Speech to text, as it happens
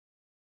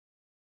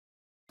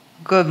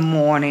Good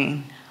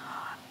morning.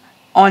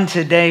 On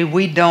today,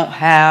 we don't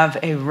have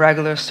a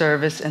regular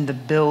service in the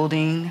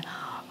building.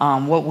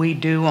 What we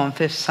do on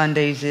Fifth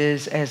Sundays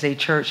is, as a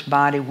church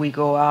body, we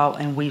go out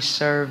and we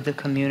serve the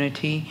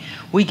community.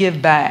 We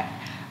give back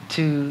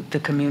to the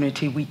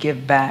community. We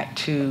give back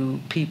to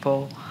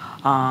people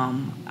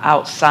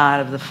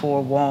outside of the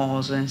four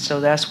walls. And so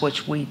that's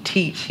what we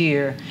teach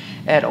here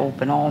at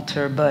Open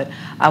Altar. But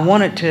I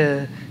wanted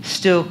to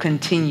still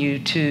continue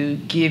to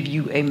give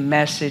you a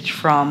message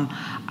from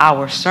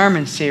our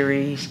sermon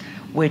series,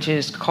 which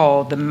is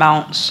called the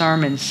Mount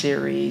Sermon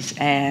Series.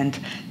 And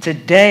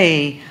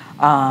today,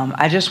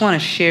 I just want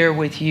to share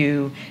with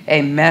you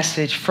a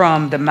message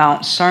from the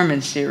Mount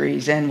Sermon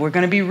Series. And we're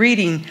going to be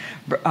reading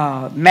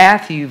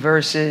Matthew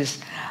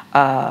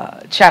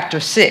chapter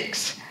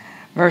 6,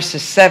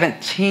 verses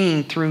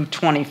 17 through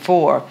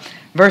 24.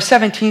 Verse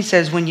 17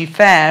 says, "When you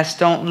fast,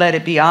 don't let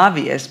it be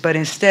obvious, but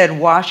instead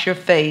wash your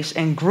face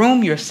and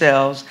groom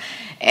yourselves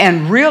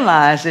and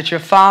realize that your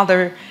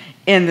Father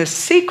in the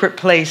secret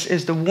place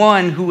is the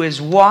one who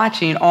is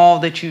watching all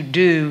that you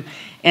do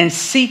in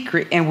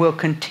secret and will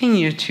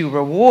continue to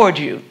reward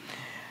you."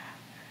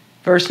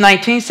 Verse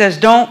 19 says,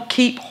 "Don't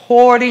keep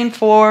hoarding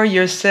for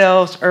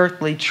yourselves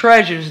earthly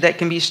treasures that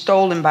can be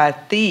stolen by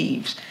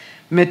thieves.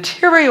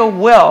 Material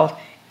wealth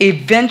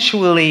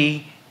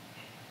eventually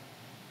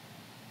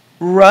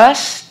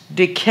rusts,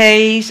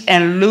 decays,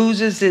 and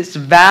loses its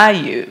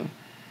value.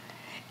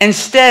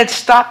 Instead,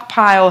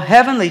 stockpile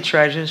heavenly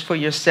treasures for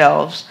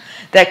yourselves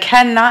that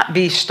cannot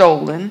be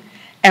stolen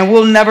and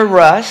will never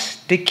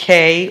rust,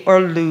 decay, or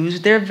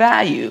lose their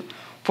value.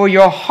 For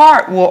your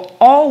heart will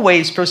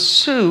always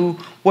pursue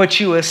what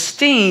you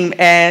esteem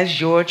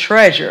as your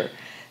treasure.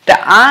 The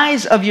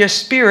eyes of your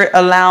spirit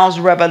allows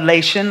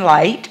revelation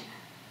light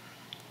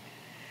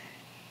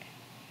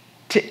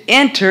to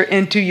enter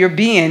into your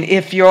being.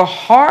 If your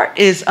heart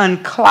is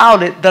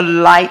unclouded, the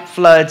light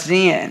floods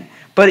in.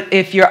 But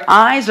if your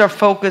eyes are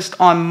focused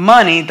on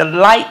money, the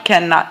light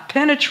cannot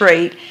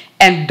penetrate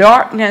and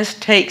darkness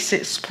takes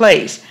its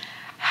place.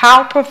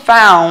 How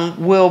profound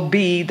will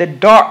be the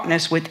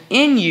darkness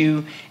within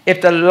you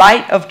if the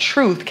light of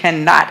truth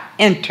cannot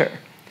enter?"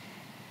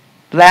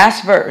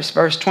 Last verse,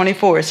 verse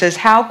 24, it says,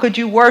 "How could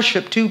you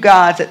worship two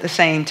gods at the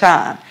same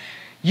time?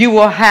 You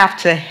will have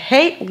to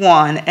hate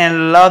one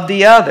and love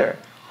the other,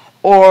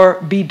 or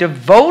be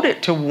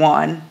devoted to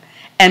one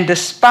and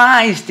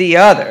despise the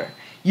other.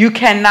 You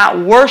cannot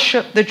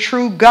worship the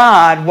true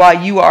God while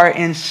you are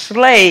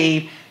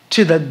enslaved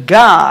to the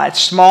God,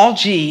 small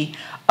g,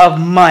 of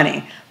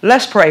money."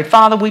 Let's pray.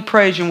 Father, we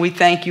praise you and we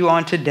thank you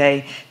on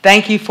today.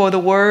 Thank you for the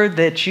word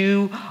that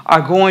you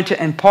are going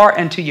to impart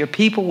into your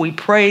people. We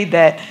pray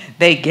that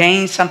they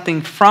gain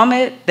something from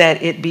it,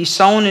 that it be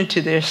sown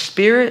into their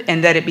spirit,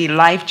 and that it be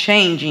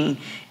life-changing.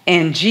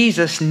 In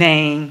Jesus'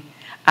 name,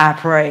 I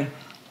pray.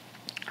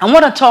 I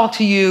want to talk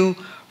to you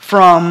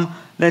from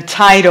the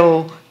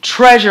title,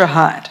 Treasure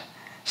Hunt,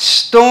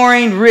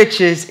 Storing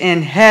Riches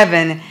in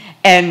Heaven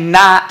and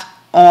Not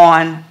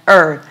on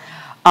Earth.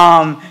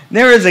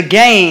 There is a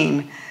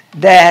game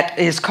that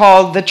is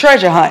called the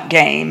Treasure Hunt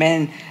game,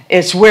 and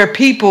it's where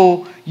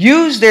people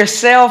use their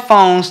cell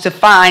phones to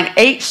find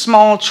 8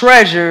 small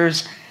treasure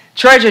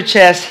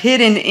chests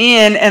hidden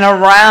in and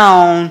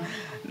around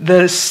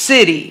the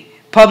city,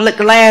 public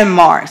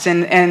landmarks,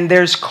 and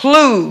there's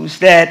clues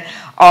that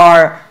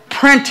are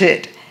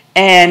printed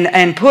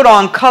and put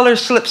on color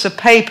slips of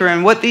paper.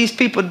 And what these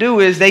people do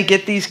is they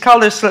get these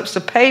color slips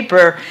of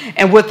paper,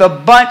 and with a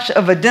bunch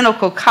of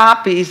identical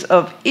copies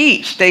of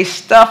each, they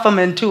stuff them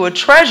into a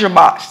treasure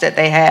box that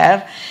they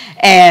have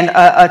and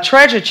a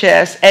treasure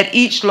chest at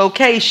each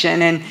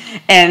location.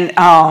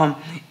 And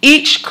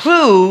each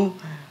clue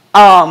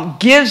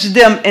gives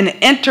them an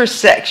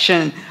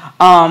intersection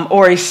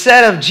or a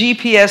set of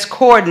GPS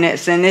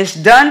coordinates, and it's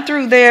done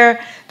through their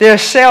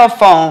cell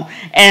phone.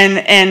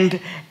 And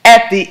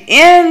at the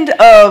end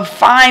of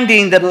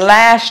finding the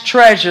last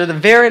treasure, the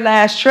very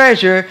last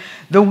treasure,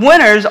 the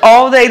winners,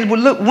 all they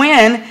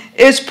win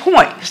is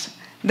points.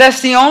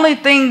 That's the only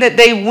thing that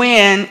they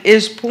win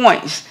is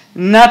points.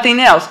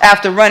 Nothing else.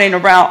 After running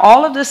around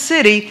all of the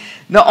city,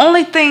 the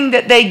only thing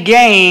that they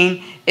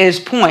gain is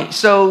points.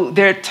 So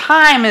their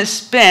time is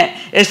spent.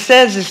 It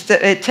says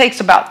it takes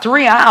about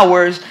 3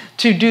 hours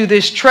to do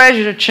this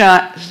treasure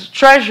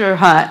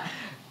hunt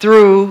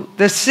through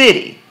the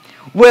city.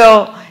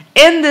 Well,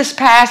 in this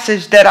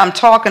passage that I'm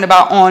talking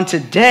about on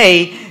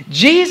today,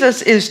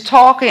 Jesus is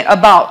talking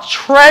about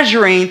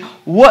treasuring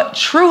what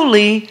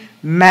truly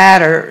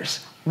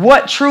matters.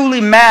 What truly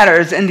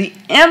matters and the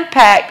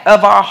impact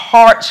of our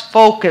heart's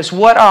focus,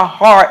 what our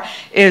heart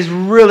is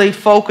really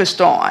focused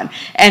on.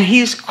 And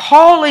he's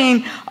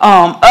calling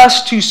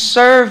us to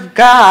serve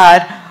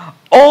God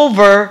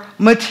over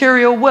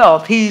material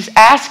wealth. He's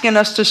asking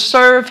us to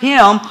serve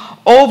him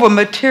over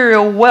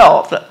material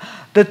wealth.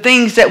 the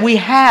things that we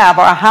have,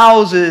 our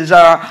houses,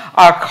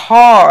 our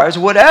cars,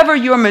 whatever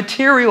your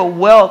material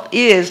wealth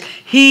is,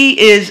 he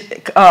is,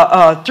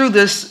 through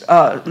this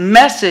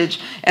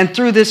message and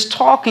through this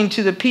talking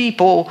to the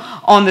people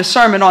on the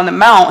Sermon on the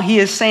Mount, he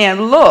is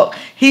saying, look,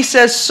 he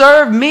says,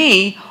 serve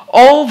me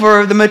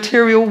over the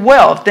material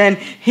wealth. And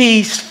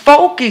he's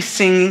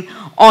focusing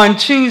on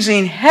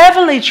choosing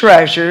heavenly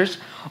treasures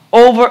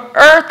over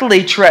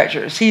earthly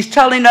treasures. He's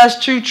telling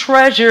us to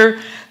treasure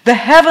the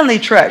heavenly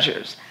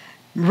treasures,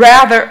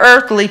 rather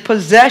earthly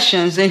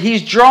possessions. And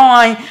he's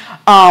drawing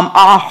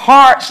our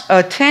heart's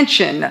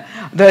attention,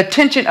 the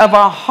attention of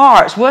our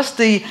hearts. What's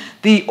the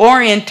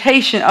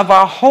orientation of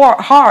our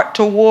heart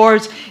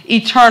towards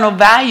eternal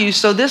values?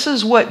 So this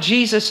is what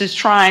Jesus is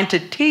trying to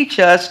teach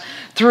us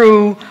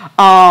through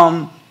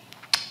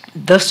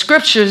the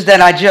scriptures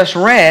that I just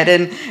read.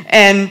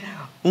 And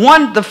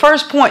the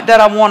first point that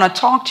I want to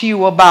talk to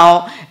you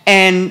about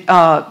and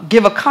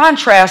give a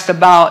contrast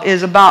about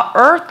is about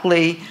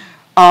earthly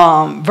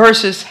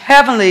versus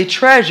heavenly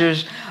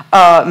treasures.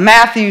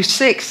 Matthew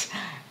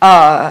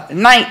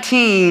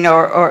 6:19,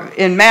 or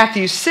in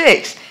Matthew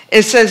 6,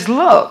 it says,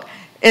 look,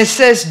 it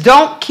says,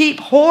 don't keep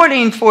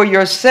hoarding for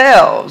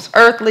yourselves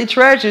earthly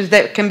treasures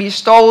that can be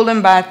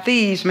stolen by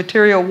thieves.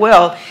 Material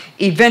wealth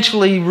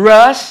eventually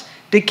rusts,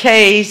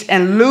 decays,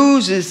 and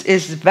loses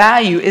its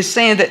value. It's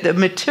saying that the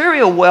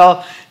material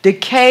wealth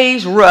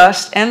decays,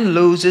 rusts, and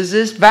loses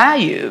its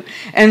value.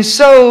 And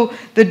so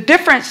the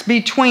difference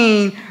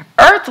between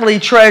earthly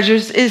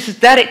treasures is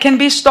that it can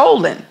be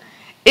stolen.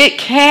 It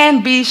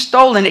can be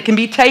stolen. It can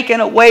be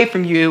taken away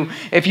from you.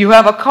 If you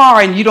have a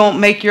car and you don't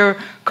make your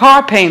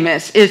car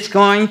payments, it's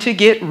going to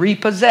get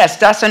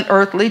repossessed. That's an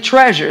earthly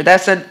treasure.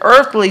 That's an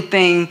earthly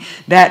thing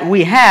that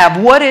we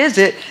have. What is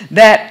it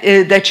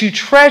that you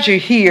treasure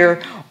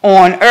here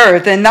on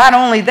earth? And not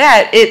only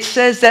that, it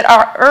says that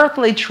our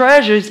earthly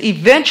treasures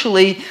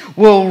eventually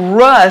will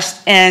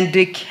rust and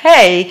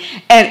decay,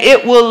 and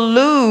it will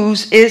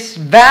lose its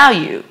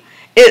value.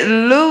 It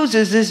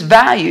loses its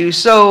value.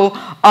 So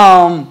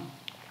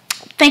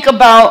think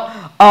about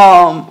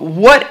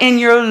what in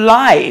your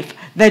life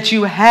that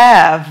you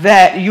have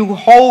that you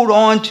hold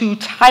on to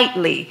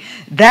tightly.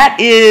 That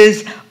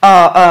is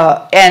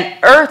an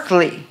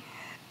earthly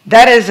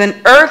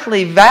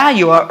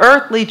value, an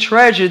earthly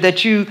treasure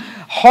that you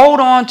hold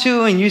on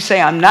to, and you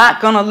say, I'm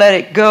not going to let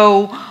it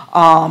go.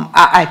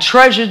 I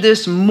treasure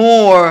this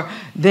more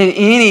than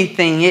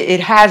anything. It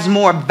has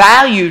more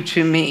value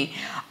to me.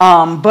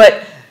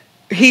 But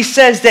he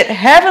says that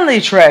heavenly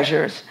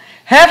treasures,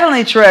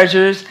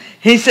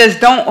 he says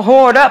don't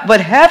hoard up,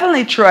 but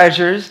heavenly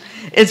treasures,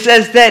 it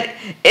says that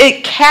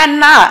it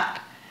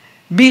cannot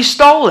be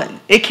stolen.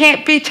 It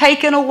can't be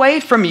taken away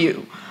from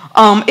you.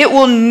 It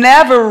will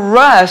never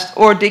rust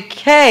or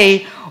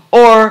decay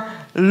or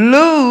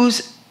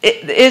lose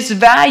its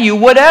value.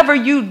 Whatever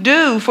you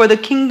do for the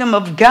kingdom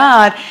of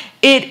God,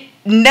 it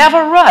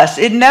never rusts.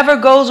 It never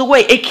goes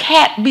away. It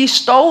can't be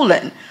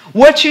stolen.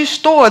 What you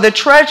store, the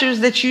treasures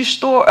that you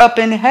store up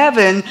in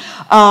heaven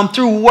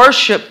through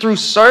worship, through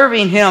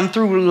serving him,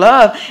 through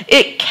love,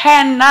 it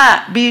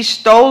cannot be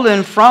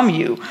stolen from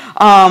you.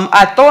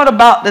 I thought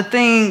about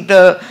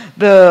the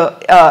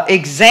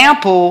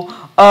example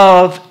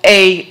of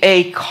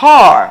a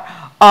car.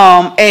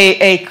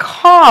 A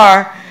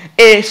car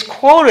is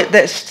quoted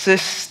that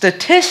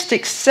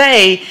statistics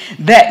say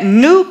that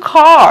new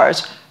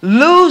cars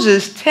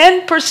loses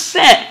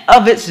 10%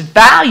 of its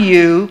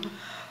value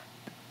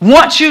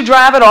once you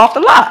drive it off the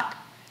lot.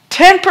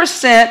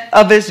 10%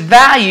 of its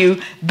value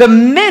the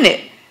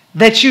minute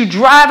that you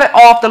drive it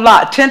off the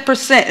lot.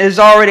 10% is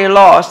already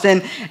lost.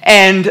 And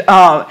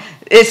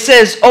it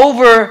says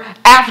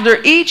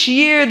after each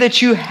year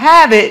that you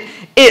have it,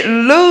 it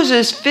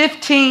loses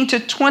 15 to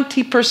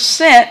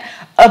 20%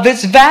 of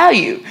its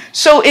value.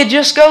 So it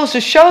just goes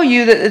to show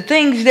you that the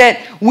things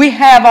that we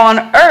have on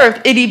earth,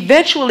 it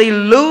eventually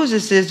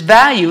loses its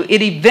value.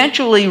 It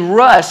eventually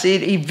rusts.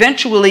 It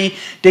eventually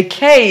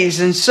decays.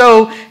 And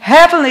so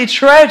heavenly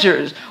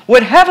treasures,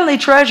 what heavenly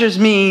treasures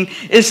mean,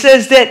 it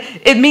says that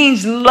it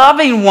means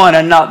loving one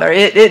another.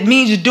 It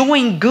means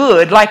doing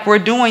good like we're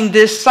doing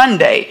this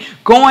Sunday.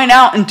 Going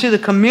out into the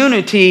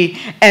community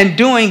and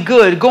doing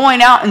good.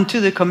 Going out into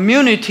the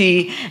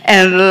community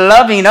and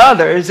loving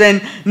others.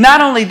 And not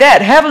only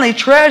that, heavenly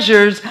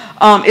treasures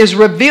is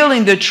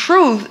revealing the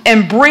truth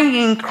and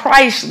bringing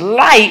Christ's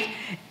light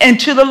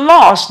into the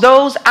lost,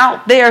 those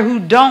out there who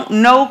don't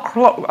know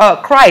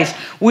Christ.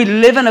 We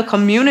live in a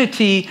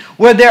community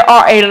where there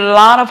are a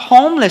lot of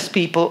homeless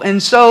people,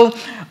 and so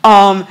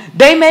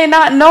they may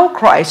not know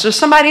Christ, or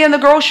somebody in the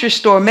grocery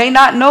store may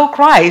not know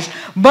Christ,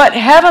 but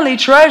heavenly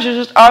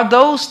treasures are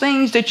those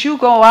things that you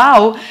go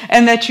out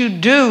and that you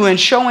do and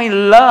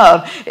showing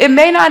love. It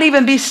may not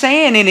even be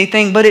saying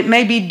anything, but it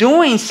may be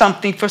doing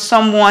something for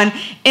someone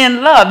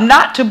in love,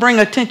 not to bring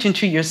attention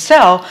to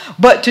yourself,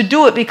 but to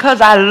do it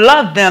because I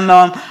love them.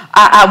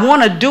 I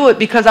want to do it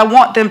because I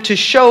want them to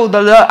show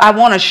the love. I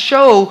want to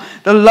show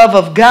the love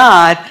of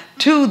God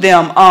to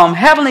them.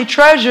 Heavenly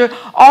treasure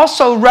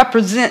also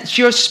represents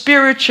your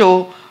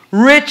spiritual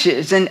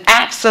riches and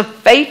acts of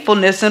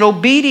faithfulness and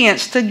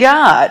obedience to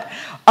God.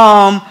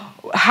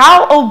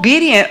 How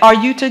obedient are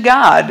you to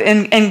God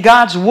and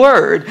God's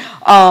word?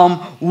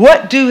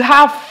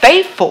 How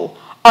faithful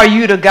are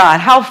you to God?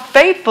 How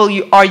faithful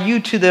are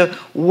you to the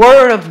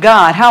word of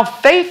God? How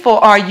faithful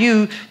are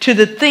you to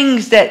the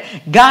things that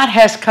God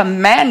has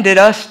commanded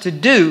us to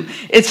do?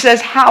 It says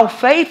how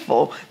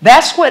faithful.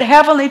 That's what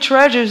heavenly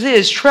treasures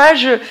is.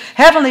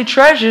 Heavenly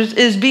treasures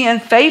is being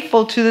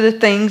faithful to the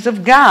things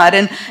of God.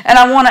 And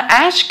I want to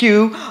ask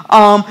you,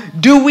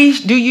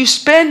 do you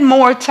spend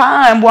more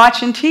time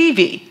watching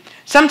TV?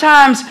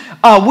 Sometimes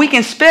we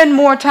can spend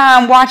more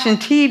time watching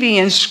TV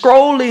and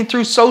scrolling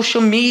through social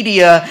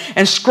media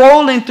and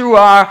scrolling through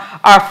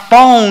our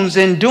phones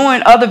and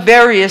doing other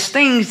various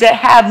things that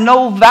have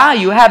no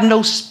value, have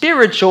no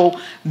spiritual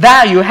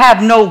value,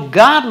 have no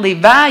godly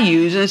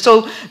values. And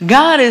so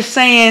God is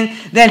saying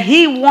that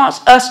He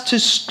wants us to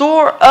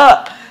store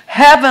up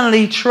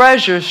heavenly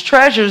treasures.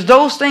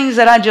 Those things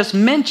that I just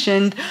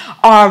mentioned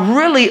are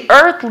really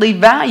earthly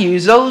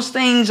values. Those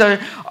things are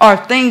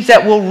things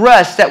that will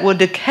rust, that will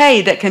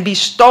decay, that can be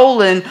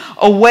stolen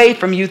away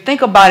from you.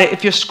 Think about it.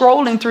 If you're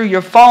scrolling through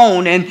your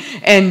phone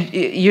and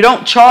you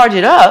don't charge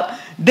it up,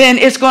 then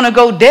it's going to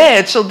go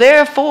dead. So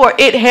therefore,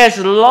 it has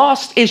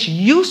lost its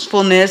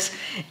usefulness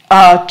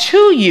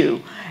to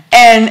you.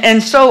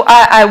 And so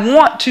I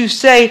want to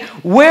say,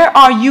 where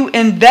are you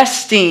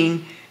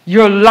investing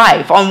your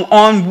life?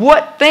 On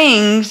what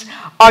things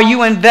are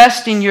you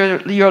investing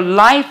your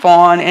life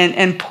on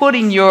and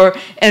putting your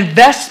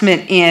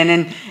investment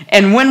in?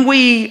 And when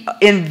we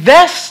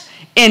invest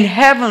in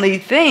heavenly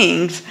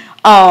things,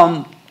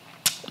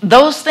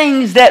 those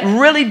things that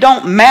really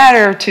don't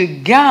matter to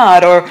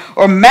God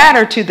or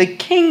matter to the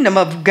kingdom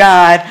of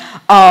God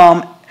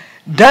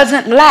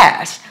doesn't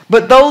last.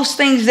 But those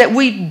things that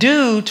we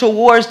do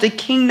towards the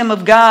kingdom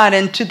of God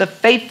and to the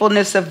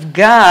faithfulness of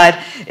God,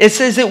 it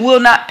says it will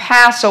not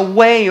pass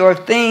away, or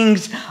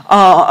things,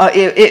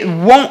 it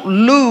won't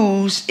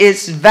lose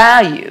its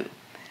value.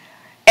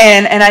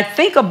 And I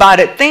think about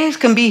it, things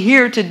can be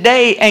here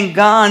today and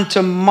gone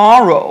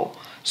tomorrow.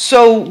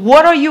 So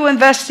what are you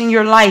investing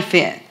your life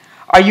in?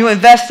 Are you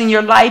investing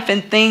your life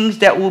in things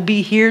that will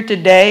be here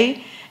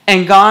today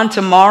and gone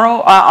tomorrow?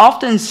 I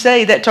often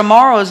say that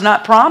tomorrow is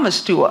not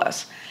promised to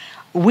us.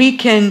 We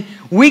can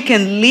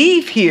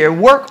leave here,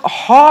 work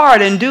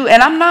hard and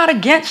I'm not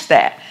against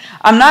that.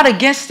 I'm not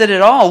against it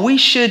at all. We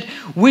should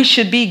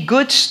be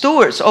good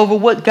stewards over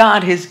what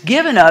God has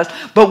given us.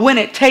 But when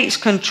it takes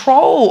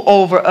control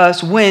over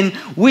us, when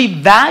we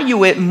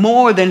value it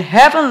more than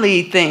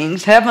heavenly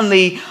things,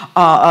 things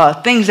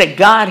that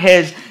God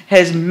has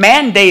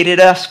mandated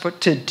us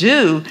to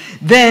do,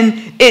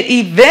 then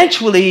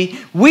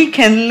we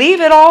can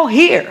leave it all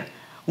here.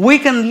 We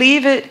can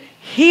leave it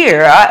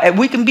here.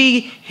 We can be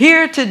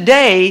here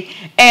today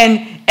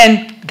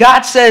and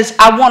God says,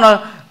 I want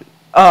to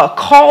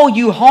call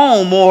you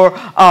home, or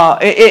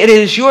it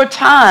is your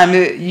time,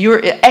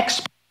 your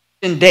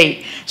expiration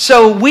date.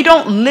 So we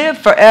don't live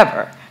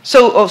forever.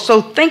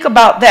 So think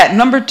about that.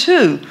 Number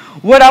two,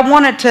 what I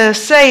wanted to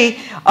say,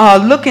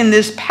 look in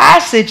this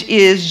passage,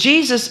 is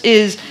Jesus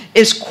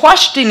is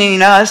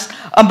questioning us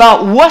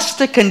about what's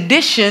the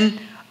condition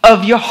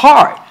of your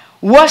heart.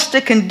 What's the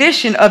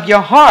condition of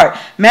your heart?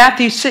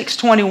 Matthew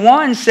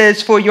 6:21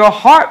 says, for your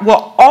heart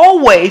will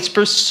always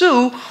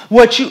pursue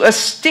what you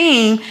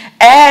esteem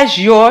as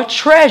your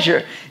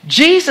treasure.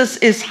 Jesus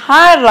is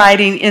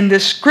highlighting in the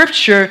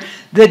scripture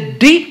the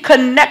deep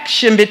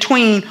connection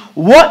between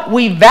what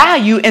we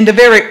value and the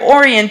very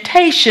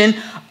orientation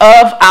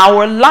of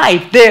our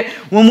life.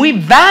 When we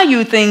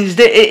value things,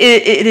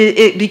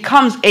 it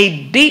becomes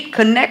a deep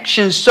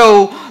connection.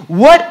 So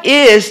what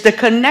is the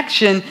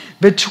connection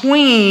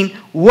between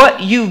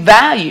what you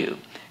value?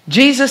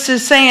 Jesus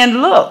is saying,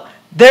 look,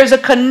 there's a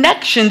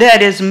connection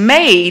that is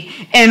made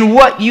in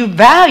what you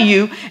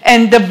value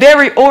and the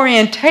very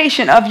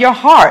orientation of your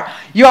heart.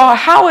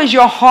 How is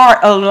your heart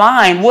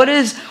aligned? What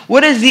is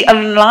the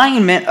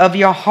alignment of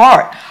your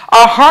heart?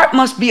 Our heart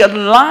must be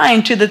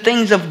aligned to the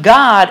things of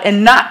God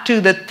and not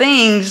to the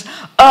things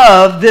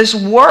of this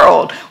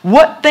world.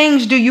 What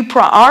things do you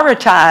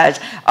prioritize?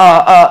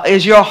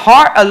 Is your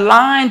heart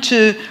aligned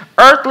to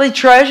earthly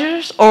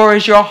treasures, or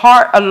is your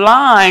heart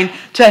aligned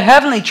to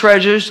heavenly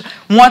treasures?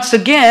 Once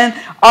again,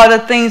 are the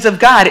things of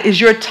God. Is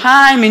your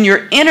time and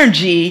your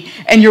energy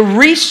and your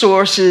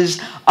resources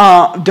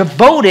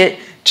devoted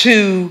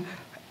to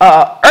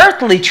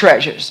earthly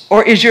treasures,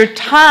 or is your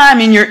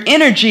time and your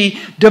energy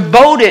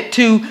devoted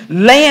to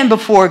laying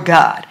before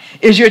God?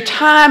 Is your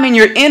time and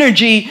your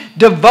energy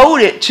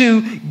devoted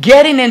to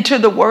getting into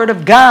the Word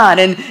of God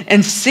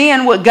and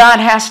seeing what God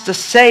has to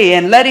say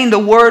and letting the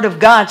Word of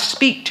God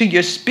speak to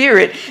your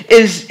spirit?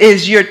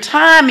 Is your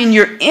time and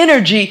your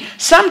energy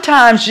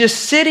sometimes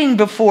just sitting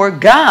before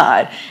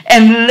God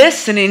and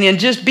listening and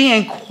just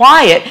being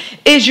quiet?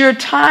 Is your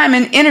time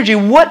and energy,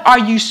 what are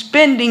you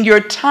spending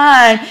your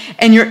time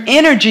and your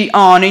energy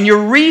on and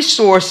your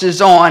resources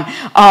on?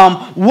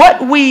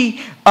 What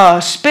we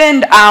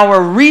spend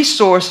our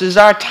resources,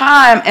 our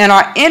time, and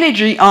our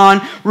energy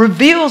on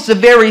reveals the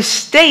very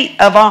state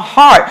of our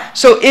heart.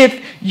 So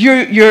if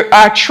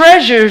our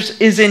treasures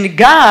is in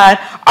God,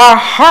 our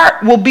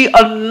heart will be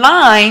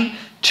aligned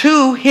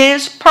to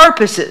his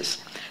purposes.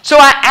 So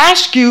I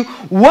ask you,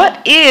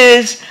 what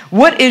is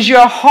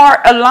your heart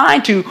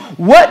aligned to?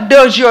 What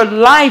does your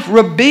life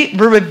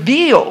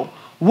reveal?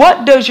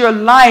 What does your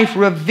life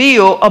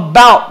reveal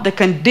about the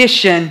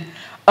condition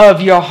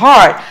of your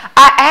heart?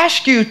 I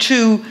ask you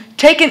to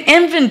take an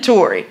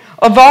inventory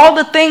of all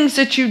the things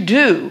that you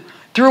do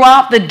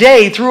throughout the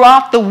day,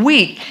 throughout the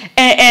week,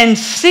 and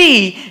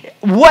see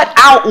what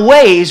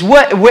outweighs.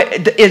 What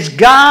is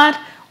God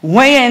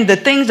weighing the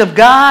things of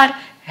God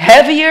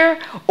heavier,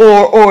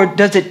 or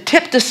does it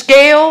tip the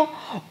scale,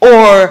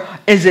 or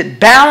is it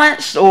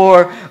balanced,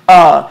 or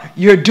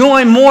you're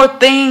doing more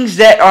things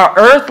that are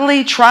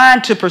earthly,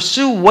 trying to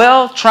pursue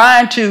wealth,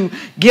 trying to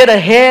get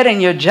ahead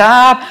in your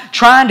job,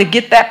 trying to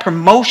get that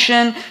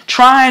promotion,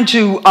 trying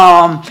to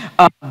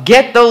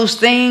get those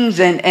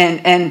things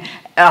and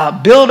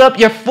build up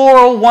your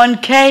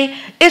 401k.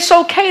 It's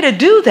okay to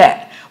do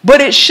that, but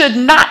it should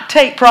not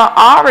take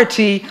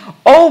priority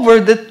over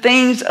the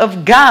things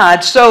of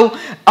God. So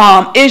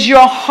is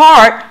your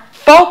heart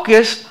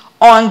focused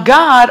on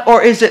God,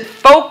 or is it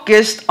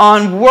focused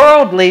on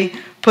worldly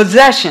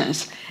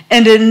possessions?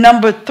 And then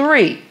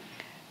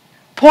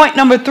point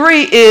number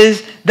three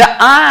is the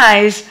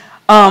eyes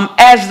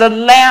as the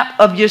lamp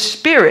of your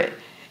spirit.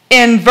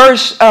 In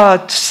verse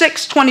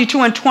 6, 22,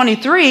 and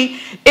 23,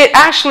 it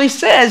actually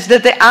says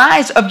that the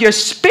eyes of your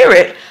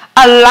spirit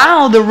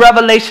allow the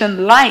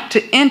revelation light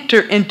to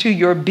enter into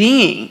your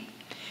being.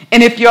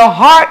 And if your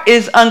heart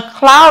is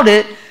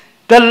unclouded,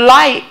 the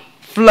light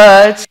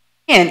floods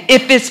in.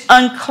 If it's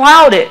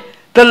unclouded,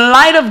 the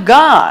light of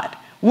God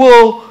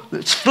will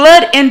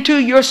flood into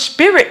your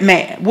spirit,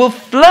 man, will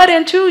flood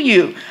into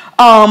you.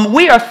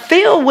 We are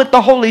filled with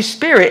the Holy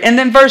Spirit. And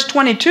then verse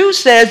 22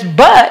 says,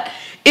 but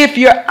if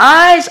your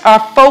eyes are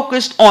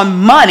focused on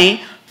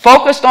money,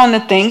 focused on the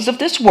things of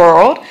this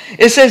world,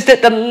 it says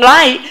that the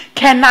light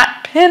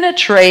cannot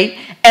penetrate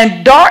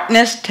and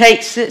darkness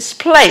takes its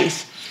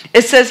place.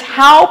 It says,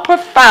 how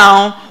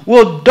profound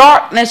will the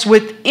darkness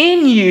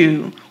within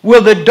you,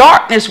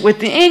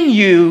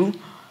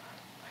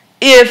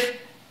 if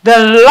the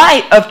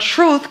light of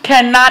truth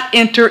cannot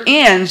enter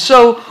in?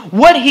 So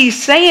what he's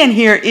saying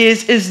here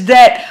is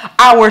that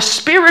our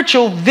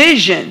spiritual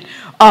vision,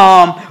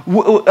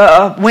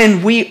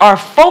 when we are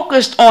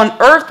focused on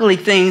earthly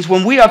things,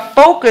 when we are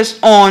focused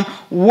on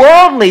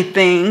worldly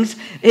things,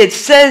 it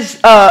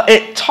says,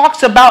 it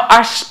talks about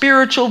our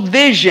spiritual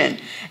vision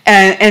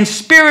and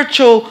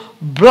spiritual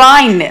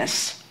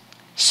blindness.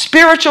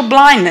 Spiritual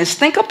blindness.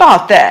 Think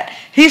about that.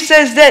 He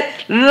says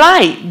that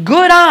light,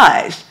 good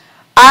eyes.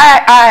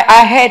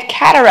 I had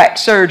cataract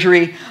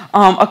surgery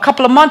a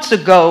couple of months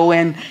ago,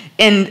 and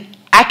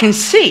I can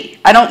see.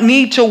 I don't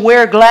need to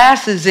wear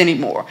glasses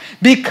anymore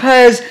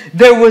because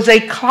there was a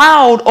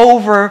cloud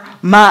over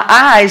my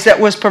eyes that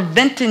was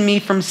preventing me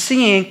from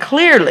seeing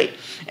clearly.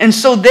 And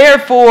so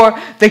therefore,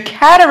 the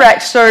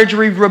cataract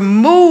surgery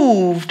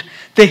removed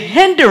the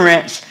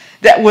hindrance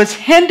that was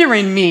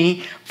hindering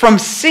me from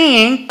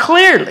seeing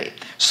clearly.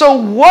 So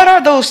what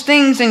are those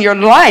things in your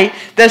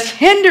life that's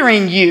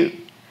hindering you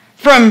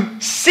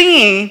from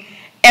seeing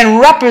and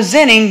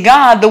representing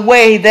God the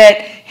way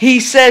that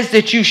he says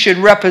that you should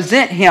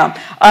represent him?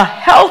 A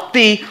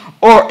healthy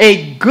or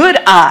a good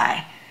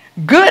eye.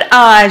 Good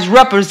eyes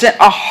represent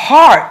a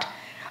heart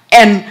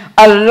and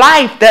a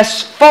life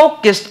that's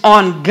focused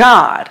on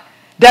God.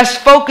 That's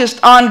focused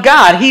on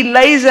God. He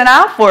lays it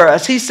out for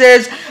us. He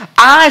says,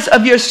 eyes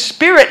of your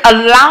spirit,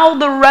 allow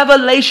the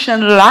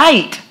revelation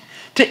light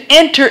to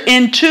enter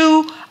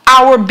into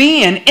our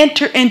being,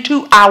 enter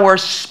into our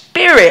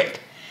spirit.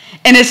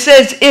 And it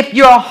says, if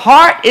your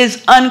heart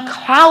is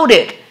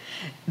unclouded,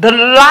 the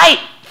light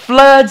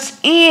floods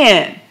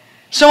in.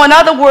 So in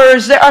other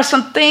words, there are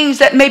some things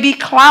that may be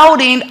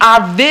clouding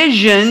our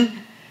vision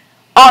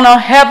on a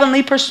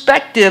heavenly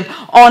perspective,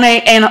 on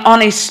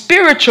a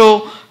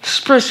spiritual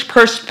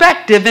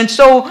perspective. And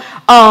so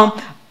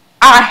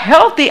our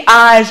healthy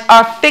eyes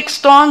are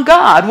fixed on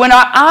God. When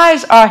our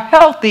eyes are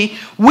healthy,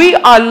 we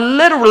are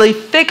literally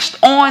fixed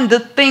on the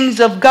things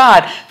of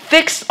God,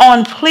 fixed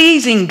on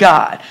pleasing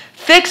God,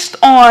 fixed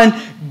on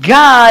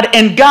God,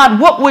 and God,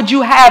 what would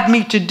you have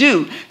me to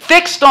do?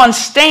 Fixed on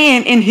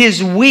staying in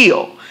his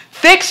will,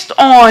 fixed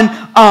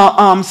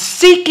on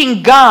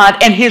seeking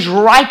God and his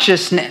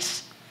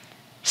righteousness,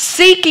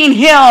 seeking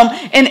him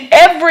in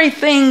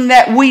everything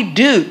that we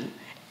do,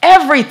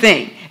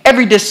 everything.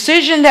 Every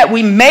decision that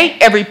we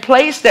make, every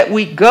place that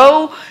we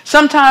go.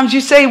 Sometimes you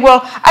say,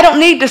 well, I don't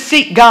need to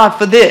seek God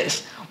for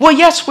this. Well,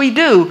 yes, we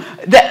do.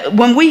 That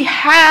when we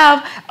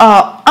have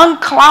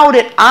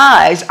unclouded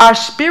eyes, our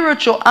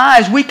spiritual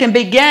eyes, we can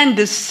begin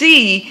to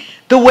see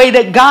the way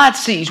that God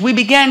sees. We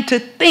begin to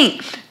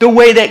think the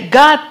way that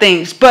God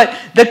thinks. But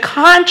the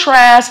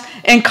contrast,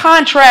 in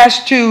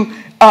contrast to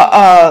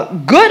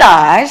good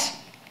eyes,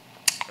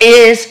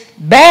 is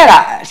bad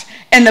eyes.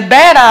 And the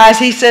bad eyes,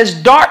 he says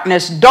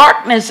darkness.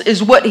 Darkness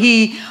is what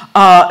he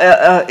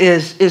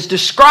is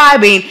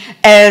describing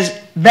as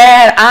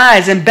bad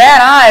eyes. And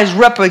bad eyes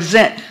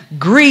represent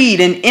greed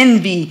and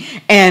envy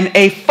and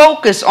a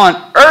focus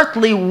on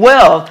earthly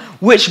wealth,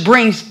 which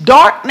brings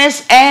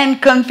darkness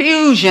and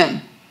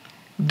confusion.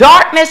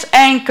 Darkness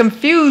and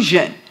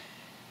confusion.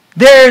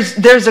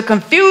 There's a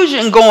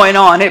confusion going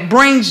on. It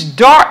brings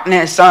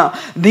darkness.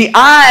 The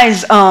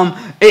eyes,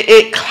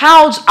 it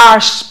clouds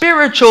our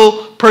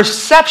spiritual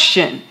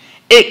perception.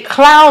 It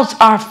clouds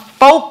our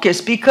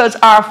focus because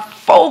our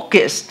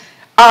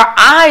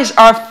eyes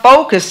are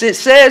focused. It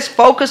says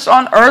focus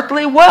on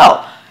earthly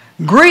wealth,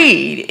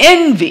 greed,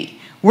 envy.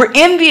 We're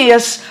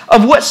envious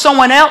of what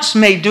someone else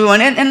may do.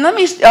 And let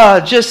me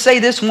just say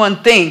this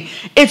one thing.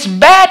 It's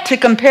bad to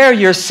compare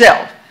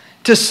yourself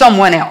to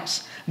someone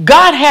else.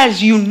 God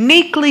has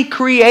uniquely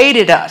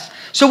created us.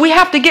 So we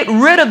have to get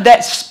rid of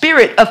that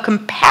spirit of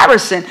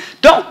comparison.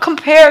 Don't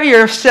compare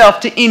yourself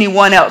to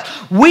anyone else.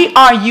 We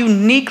are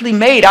uniquely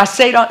made. I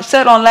said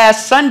on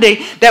last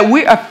Sunday that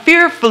we are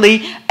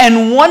fearfully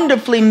and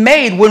wonderfully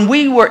made. When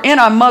we were in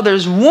our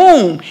mother's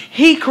womb,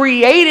 he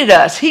created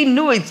us. He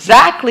knew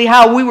exactly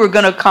how we were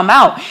going to come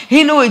out.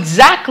 He knew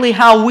exactly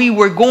how we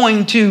were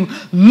going to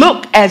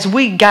look as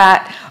we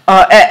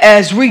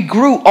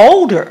grew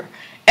older.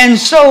 And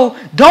so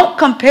don't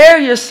compare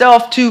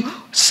yourself to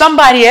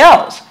somebody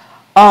else.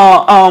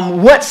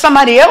 What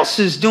somebody else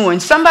is doing.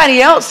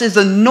 Somebody else is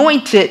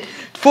anointed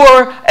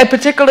for a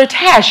particular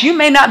task. You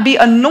may not be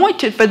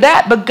anointed for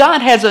that, but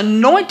God has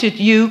anointed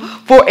you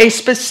for a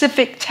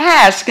specific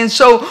task. And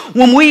so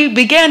when we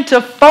begin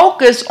to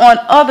focus on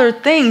other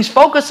things,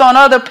 focus on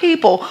other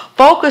people,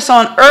 focus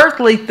on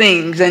earthly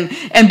things, and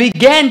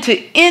begin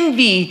to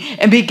envy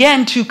and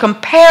begin to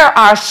compare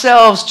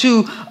ourselves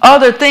to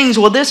other things.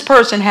 Well, this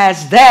person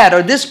has that,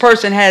 or this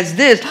person has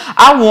this.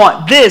 I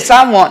want this,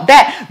 I want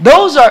that.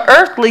 Those are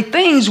earthly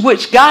things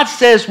which God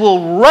says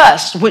will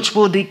rust, which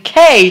will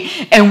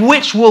decay, and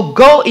which will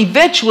go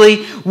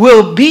eventually,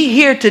 will be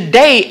here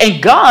today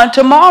and gone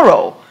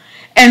tomorrow.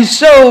 And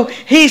so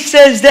he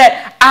says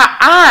that our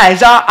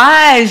eyes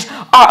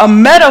are a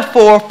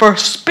metaphor for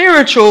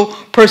spiritual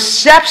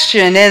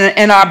perception,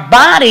 and our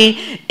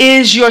body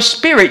is your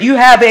spirit. You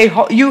have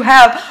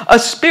a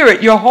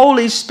spirit, your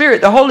Holy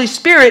Spirit. The Holy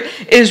Spirit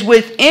is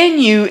within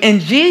you, and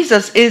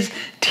Jesus is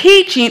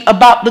teaching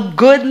about the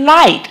good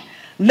light.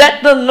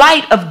 Let the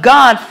light of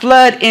God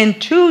flood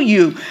into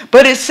you.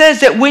 But it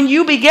says that when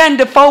you begin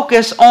to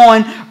focus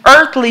on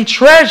earthly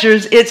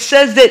treasures, it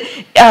says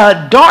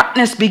that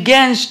darkness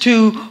begins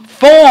to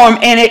form,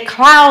 and it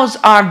clouds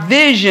our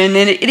vision,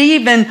 and it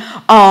even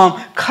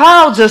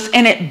clouds us,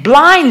 and it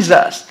blinds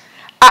us.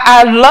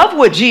 I love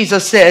what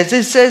Jesus says.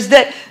 It says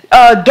that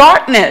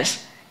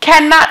darkness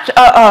cannot,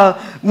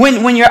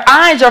 when your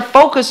eyes are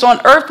focused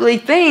on earthly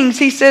things,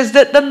 he says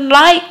that the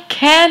light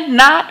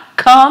cannot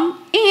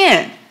come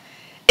in.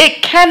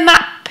 It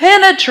cannot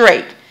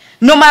penetrate.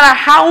 No matter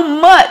how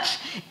much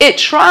it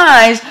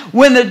tries,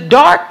 when the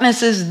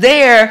darkness is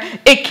there,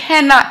 it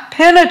cannot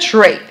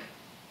penetrate.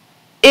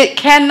 It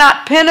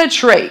cannot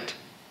penetrate.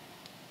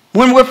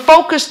 When we're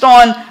focused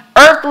on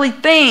earthly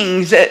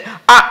things, our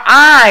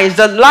eyes,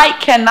 the light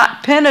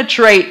cannot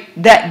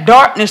penetrate that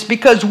darkness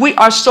because we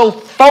are so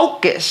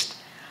focused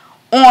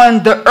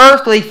on the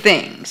earthly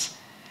things.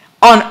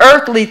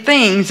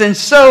 And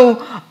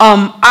so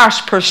our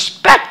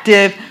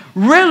perspective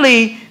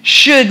really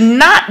should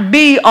not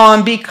be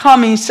on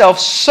becoming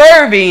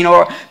self-serving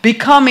or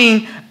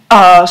becoming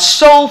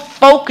so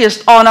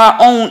focused on our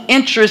own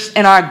interests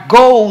and our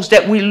goals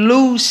that we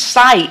lose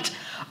sight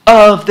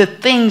of the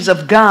things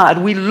of God.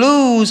 We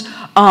lose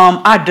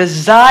our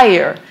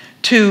desire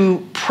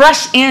to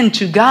press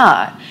into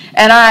God.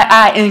 And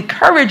I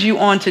encourage you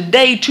on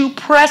today to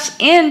press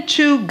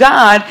into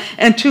God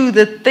and to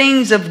the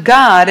things of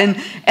God. And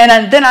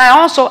then I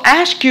also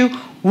ask you,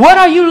 what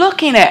are you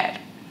looking at?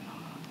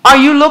 Are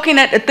you looking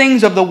at the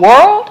things of the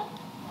world?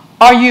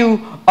 Are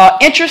you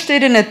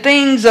interested in the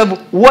things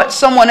of what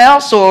someone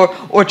else,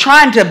 or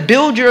trying to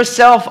build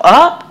yourself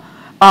up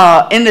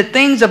in the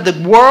things of the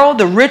world,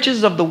 the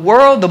riches of the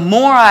world? The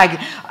more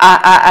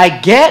I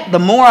get, the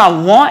more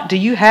I want. Do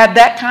you have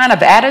that kind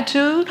of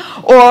attitude?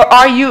 Or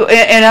are you,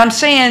 and I'm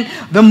saying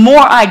the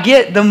more I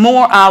get, the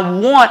more I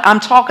want. I'm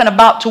talking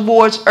about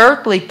towards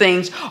earthly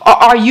things. Or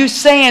are you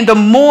saying the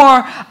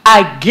more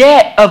I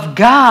get of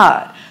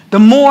God, the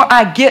more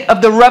I get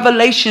of the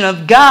revelation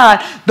of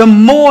God, the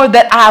more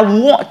that I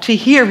want to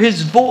hear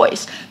his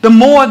voice, the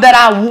more that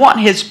I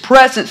want his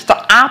presence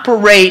to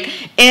operate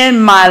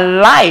in my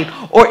life?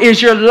 Or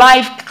is your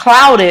life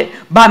clouded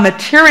by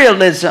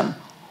materialism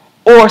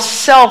or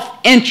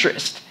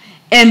self-interest?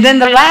 And then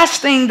the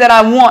last thing that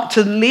I want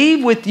to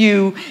leave with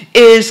you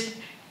is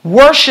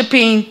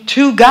worshiping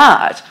two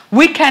gods.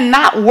 We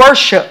cannot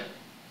worship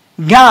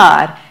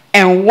God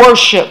and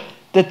worship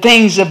the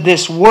things of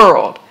this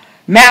world.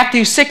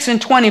 Matthew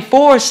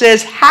 6:24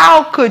 says,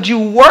 how could you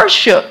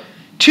worship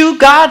two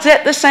gods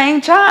at the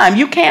same time?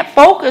 You can't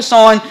focus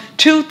on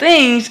two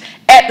things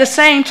at the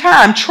same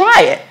time.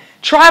 Try it.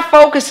 Try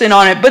focusing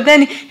on it. But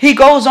then he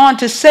goes on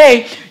to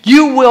say,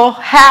 you will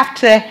have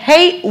to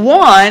hate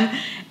one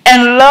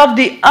and love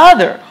the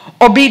other,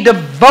 or be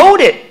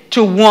devoted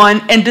to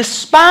one and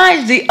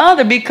despise the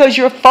other, because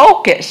you're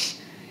focused.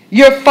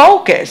 You're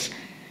focused.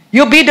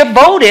 You'll be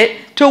devoted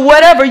to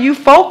whatever you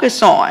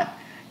focus on.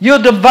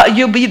 You'll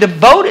be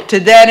devoted to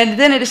that. And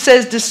then it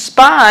says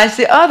despise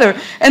the other.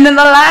 And then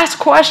the last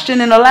question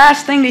and the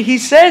last thing that he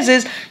says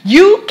is,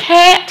 you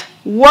can't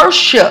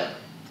worship.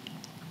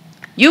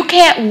 You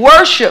can't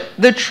worship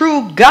the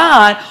true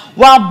God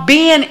while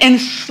being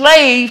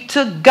enslaved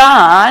to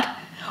God,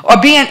 or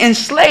being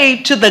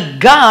enslaved to the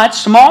God,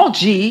 small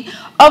g,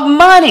 of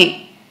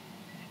money.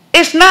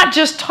 It's not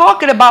just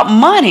talking about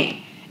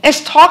money.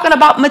 It's talking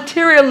about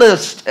material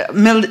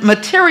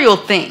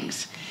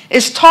things.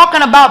 It's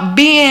talking about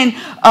being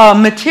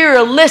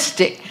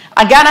materialistic.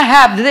 I got to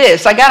have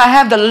this. I got to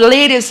have the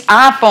latest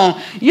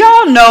iPhone.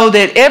 Y'all know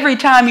that every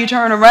time you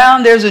turn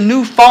around, there's a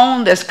new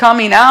phone that's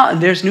coming out,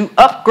 and there's new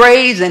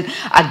upgrades, and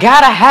I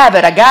got to have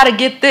it. I got to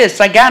get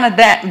this. I got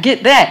to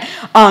get that.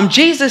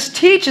 Jesus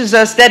teaches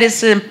us that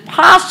it's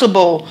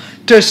impossible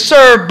to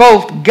serve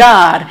both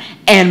God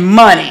and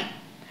money.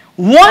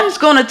 One's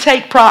going to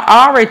take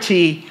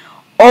priority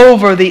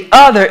over the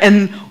other,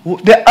 and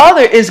the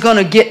other is going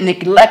to get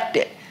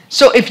neglected.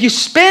 So if you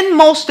spend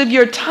most of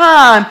your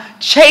time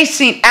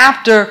chasing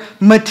after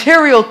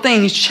material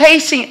things,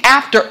 chasing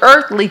after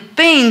earthly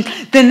things,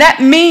 then that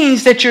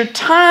means that your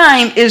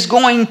time is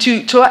going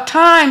to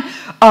time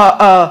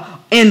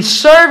in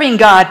serving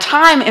God,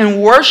 time in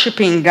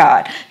worshiping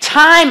God,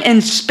 time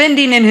in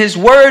spending in His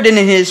Word and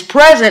in His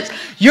presence,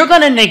 you're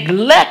going to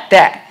neglect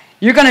that.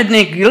 You're going to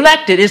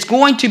neglect it. It's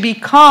going to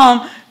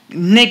become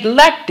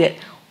neglected.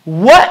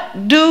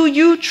 What do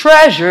you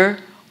treasure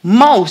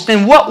most?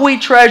 And what we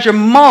treasure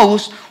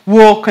most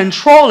will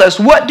control us.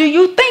 What do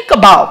you think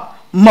about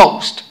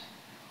most?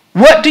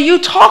 What do you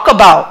talk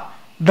about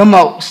the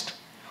most?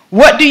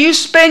 What do you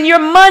spend your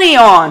money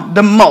on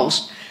the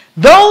most?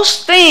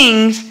 Those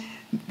things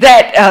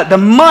that the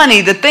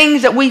money, the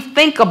things that we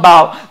think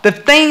about, the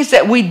things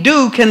that we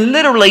do can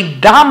literally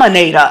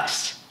dominate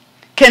us.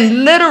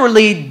 Can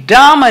literally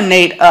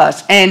dominate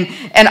us. And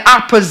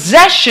our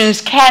possessions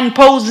can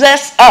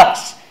possess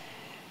us.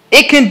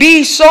 It can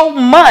be so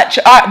much.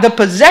 The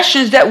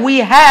possessions that we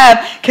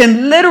have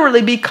can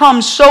literally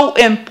become so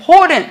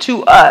important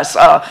to us.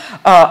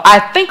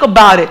 I think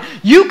about it.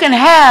 You can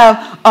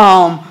have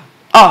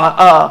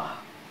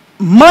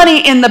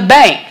money in the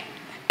bank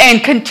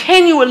and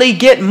continually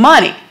get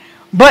money.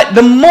 But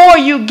the more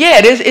you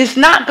get, it's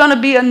not going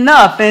to be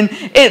enough. And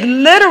it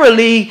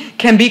literally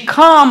can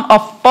become a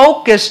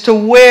focus to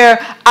where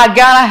I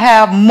got to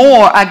have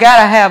more. I got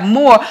to have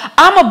more.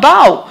 I'm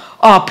about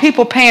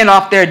people paying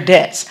off their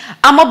debts.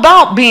 I'm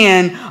about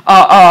being,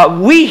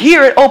 we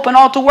here at Open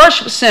Altar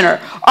Worship Center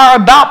are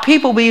about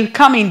people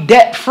becoming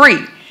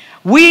debt-free.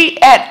 We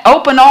at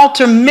Open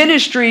Altar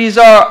Ministries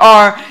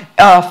are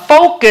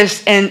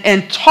focused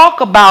and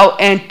talk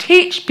about and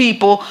teach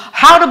people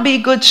how to be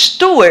good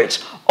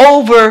stewards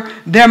over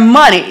their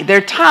money, their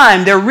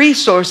time, their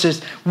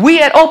resources.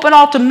 We at Open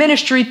Altar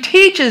Ministry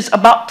teaches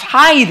about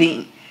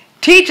tithing.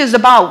 Teaches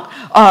about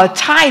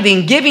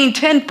tithing, giving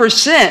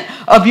 10%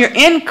 of your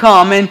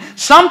income, and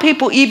some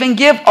people even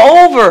give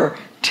over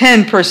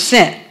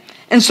 10%.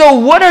 And so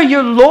what are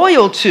you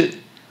loyal to?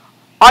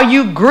 Are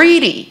you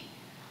greedy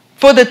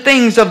for the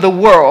things of the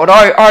world?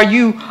 Are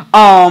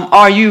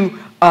you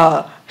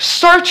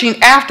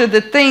searching after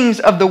the things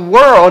of the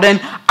world?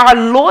 And our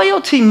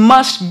loyalty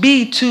must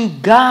be to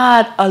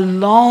God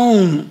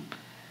alone.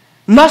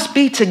 Must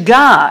be to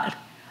God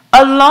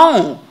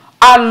alone.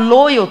 Our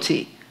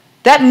loyalty.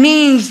 That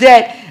means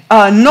that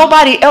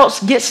nobody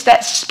else gets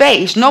that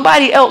space.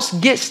 Nobody else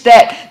gets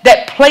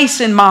that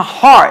place in my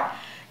heart.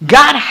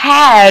 God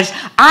has,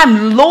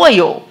 I'm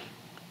loyal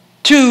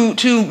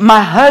to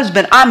my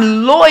husband.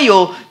 I'm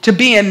loyal to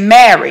being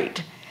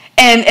married.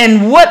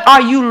 And what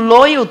are you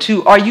loyal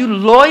to? Are you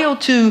loyal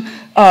to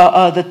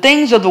the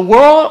things of the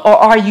world, or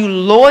are you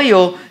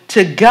loyal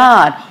to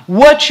God?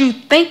 What you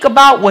think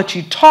about, what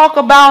you talk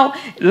about,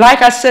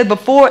 like I said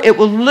before, it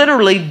will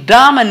literally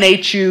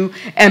dominate you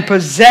and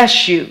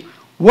possess you.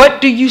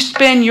 What do you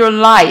spend your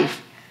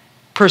life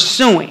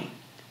pursuing?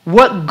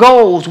 What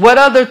goals, what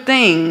other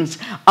things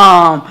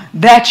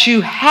that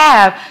you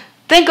have?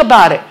 Think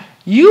about it.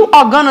 You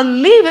are going to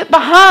leave it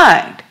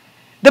behind.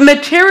 The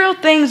material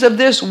things of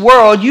this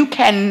world, you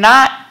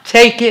cannot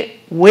take it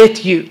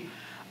with you.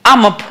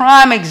 I'm a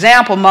prime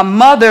example. My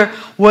mother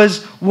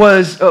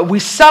we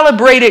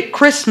celebrated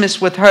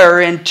Christmas with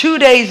her, and 2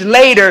 days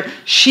later,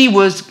 she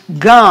was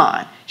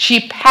gone.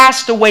 She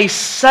passed away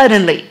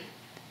suddenly.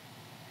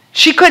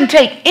 She couldn't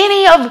take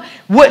any of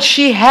what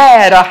she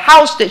had, a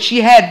house that she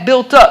had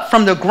built up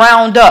from the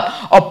ground up,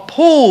 a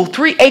pool,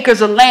 3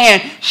 acres of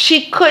land.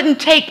 She couldn't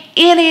take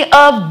any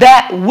of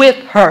that with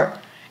her.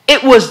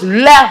 It was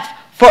left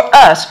for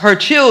us, her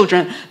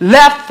children,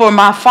 left for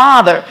my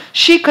father.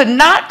 She could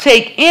not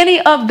take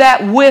any of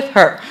that with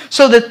her.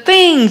 So the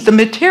things, the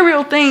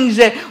material things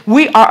that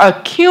we are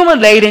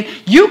accumulating,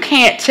 you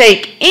can't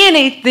take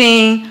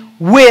anything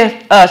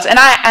with us. And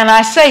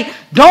I say,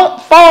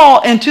 don't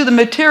fall into the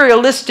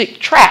materialistic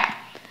trap.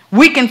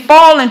 We can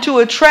fall into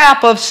a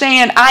trap of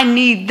saying, I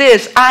need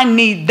this, I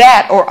need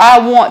that, or I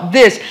want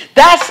this.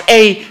 That's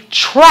a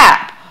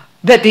trap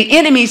that the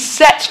enemy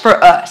sets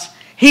for us.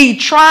 He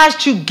tries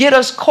to get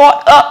us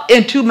caught up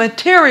into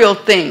material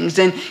things,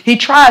 and he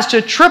tries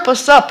to trip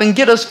us up and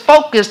get us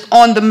focused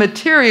on the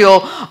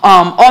material,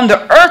 on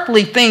the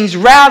earthly things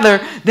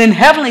rather than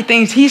heavenly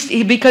things.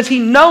 Because he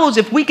knows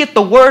if we get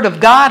the word of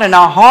God in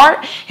our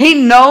heart, he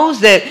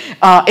knows that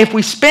if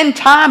we spend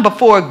time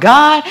before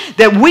God,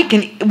 that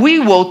we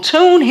will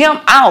tune him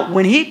out.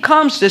 When he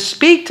comes to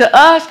speak to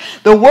us,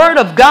 the word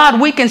of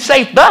God, we can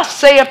say, thus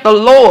saith the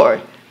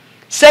Lord.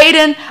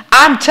 Satan,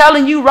 I'm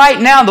telling you right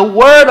now, the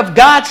word of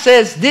God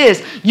says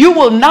this. You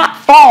will not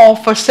fall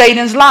for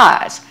Satan's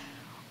lies.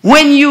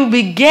 When you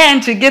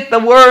begin to get the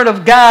word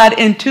of God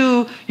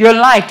into your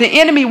life, the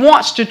enemy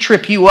wants to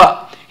trip you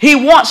up. He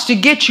wants to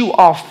get you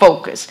off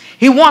focus.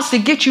 He wants to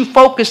get you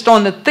focused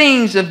on the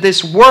things of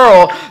this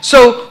world.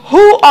 So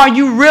who are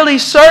you really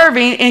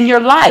serving in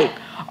your life?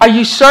 Are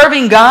you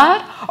serving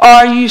God, or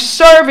are you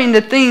serving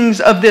the things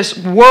of this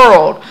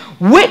world?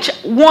 Which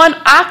one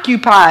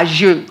occupies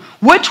you?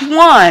 Which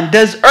one?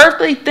 Does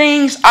earthly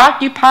things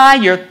occupy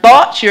your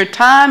thoughts, your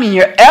time, and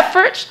your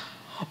efforts?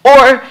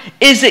 Or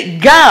is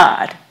it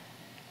God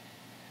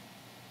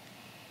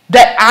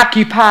that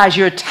occupies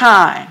your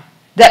time,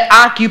 that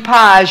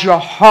occupies your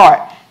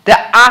heart,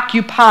 that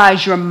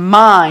occupies your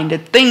mind, the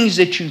things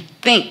that you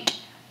think?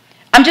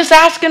 I'm just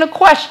asking a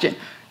question.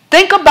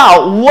 Think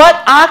about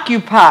what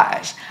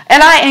occupies.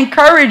 And I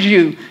encourage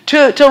you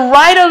to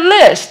write a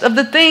list of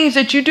the things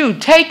that you do.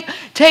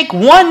 Take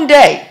one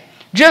day.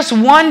 Just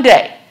one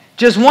day,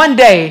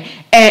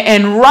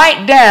 and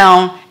write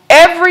down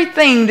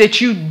everything that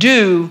you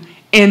do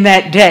in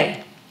that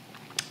day.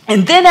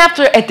 And then at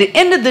the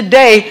end of the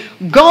day,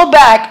 go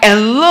back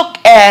and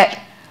look at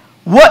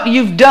what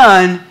you've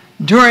done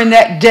during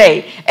that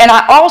day. And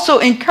I also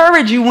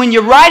encourage you, when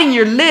you're writing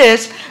your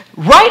list,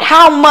 write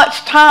how much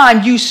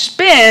time you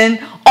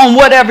spend on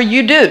whatever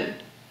you do.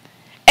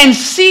 And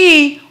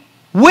see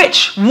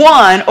which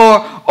one or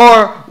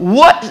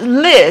what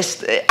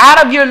list,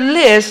 out of your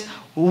list,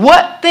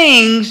 what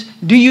things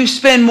do you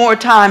spend more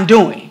time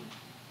doing?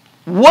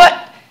 What,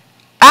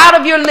 out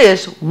of your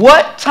list,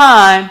 what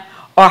time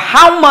or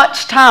how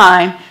much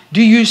time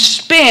do you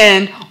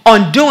spend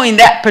on doing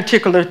that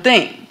particular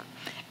thing?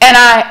 And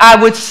I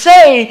would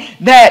say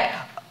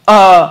that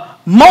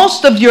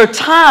most of your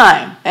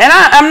time, and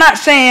I'm not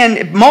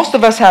saying most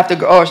of us have to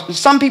go, or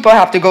some people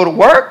have to go to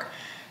work,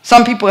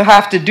 some people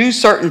have to do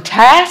certain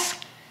tasks.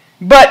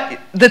 But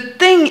the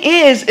thing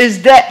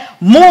is that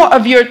more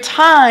of your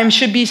time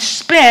should be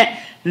spent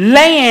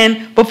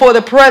laying before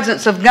the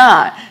presence of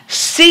God,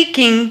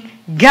 seeking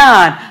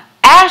God,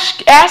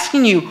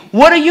 asking you,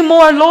 what are you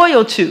more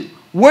loyal to?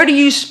 Where do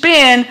you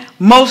spend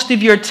most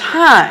of your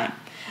time?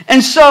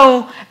 And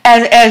so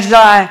as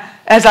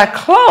I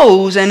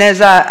close, and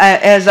as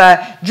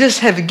I just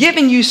have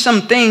given you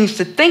some things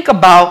to think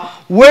about,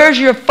 where's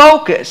your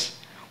focus?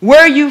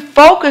 Where you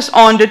focus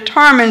on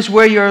determines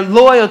where your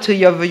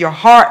loyalty of your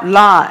heart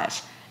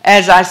lies,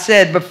 as I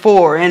said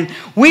before. And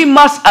we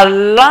must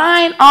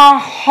align our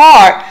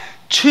heart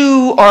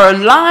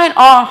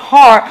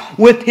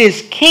with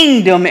his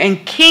kingdom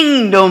and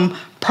kingdom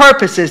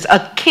purposes,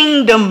 a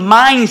kingdom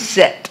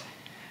mindset.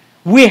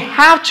 We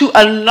have to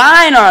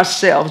align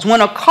ourselves.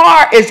 When a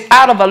car is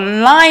out of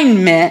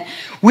alignment,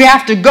 we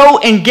have to go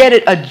and get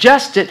it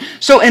adjusted.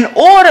 So in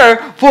order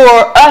for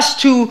us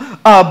to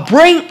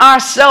bring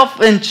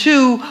ourselves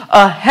into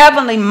a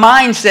heavenly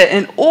mindset,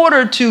 in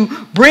order to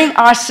bring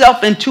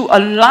ourselves into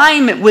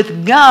alignment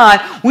with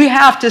God, we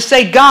have to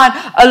say, God,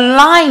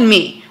 align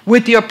me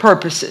with your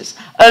purposes.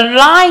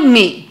 Align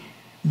me.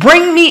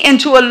 Bring me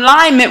into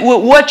alignment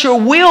with what your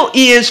will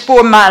is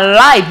for my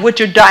life, what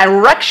your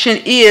direction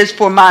is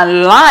for my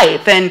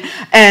life.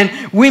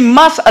 And we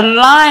must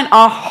align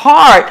our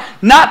heart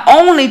not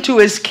only to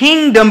his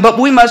kingdom, but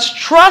we must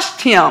trust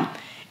him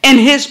in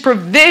his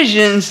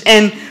provisions,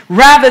 and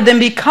rather than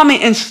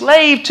becoming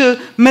enslaved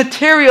to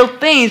material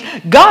things,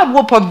 God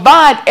will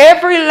provide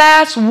every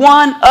last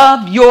one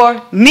of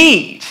your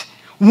needs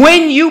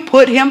when you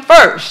put him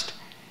first.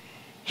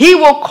 He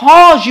will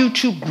cause you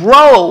to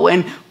grow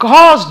and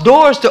cause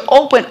doors to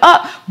open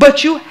up,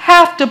 but you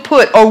have to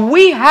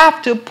we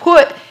have to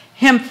put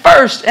him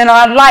first in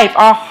our life.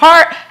 Our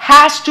heart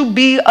has to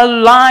be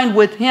aligned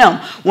with him.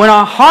 When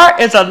our heart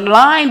is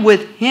aligned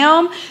with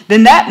him,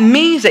 then that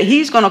means that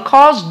he's going to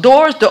cause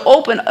doors to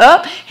open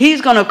up.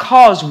 He's going to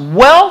cause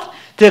wealth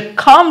to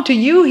come to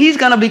you. He's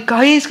going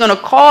to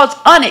cause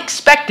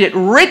unexpected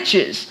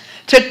riches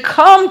to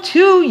come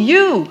to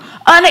you,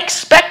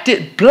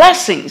 unexpected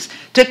blessings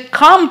to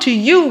come to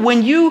you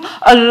when you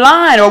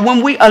align, or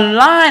when we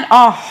align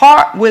our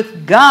heart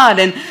with God.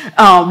 And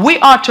we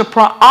are to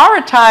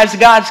prioritize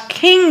God's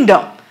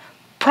kingdom.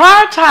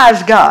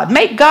 Prioritize God.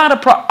 Make God a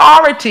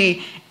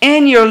priority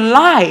in your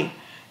life.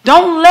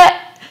 Don't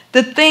let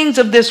the things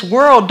of this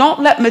world, don't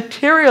let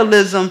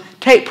materialism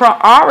take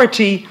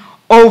priority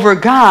over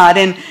God.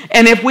 And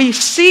if we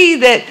see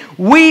that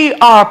we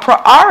are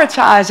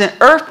prioritizing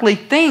earthly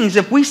things,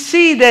 if we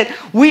see that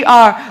we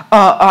are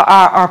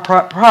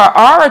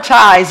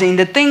prioritizing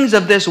the things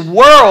of this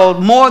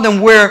world more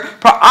than we're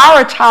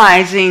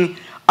prioritizing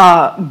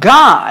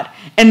God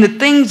and the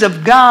things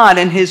of God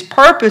and his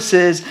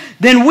purposes,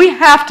 then we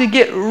have to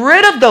get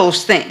rid of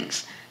those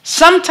things.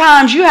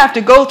 Sometimes you have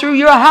to go through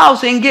your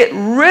house and get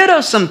rid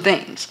of some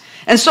things.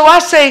 And so I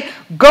say,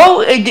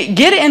 go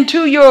get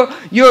into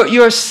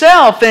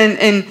yourself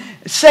and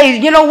say,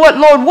 you know what,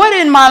 Lord, what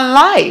in my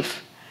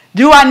life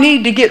do I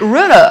need to get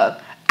rid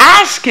of?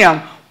 Ask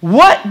him,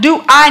 what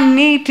do I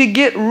need to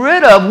get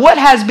rid of? What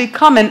has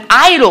become an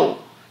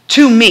idol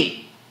to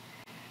me?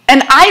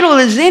 An idol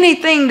is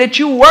anything that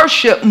you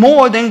worship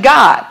more than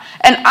God.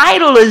 An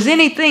idol is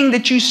anything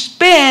that you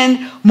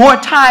spend more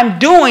time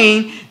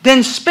doing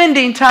than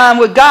spending time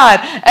with God.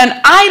 An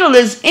idol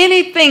is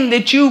anything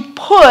that you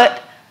put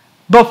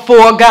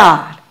before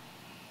God.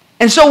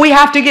 And so we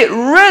have to get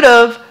rid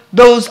of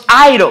those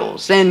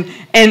idols. And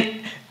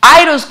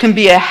idols can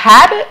be a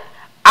habit.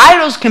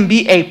 Idols can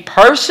be a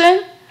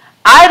person.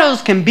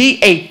 Idols can be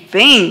a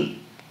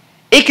thing.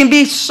 It can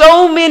be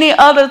so many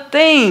other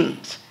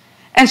things.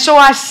 And so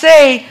I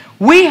say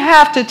we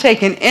have to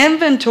take an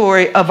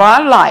inventory of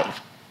our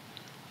life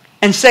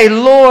and say,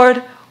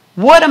 Lord,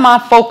 what am I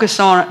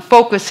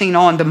focusing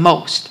on the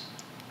most?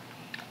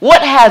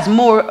 What has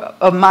more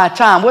of my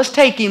time? What's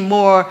taking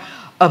more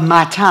of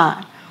my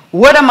time?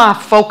 What am I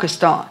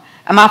focused on?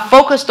 Am I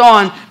focused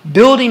on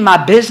building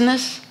my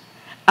business?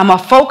 Am I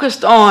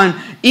focused on,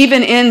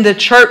 even in the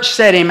church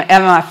setting,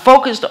 am I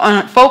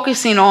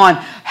focusing on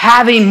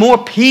having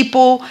more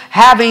people,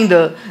 having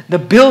the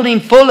building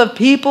full of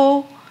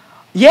people?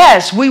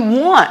 Yes, we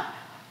want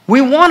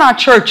our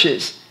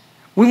churches.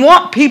 We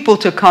want people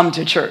to come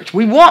to church.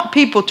 We want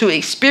people to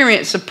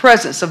experience the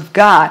presence of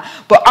God.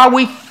 But are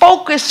we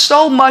focused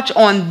so much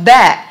on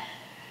that?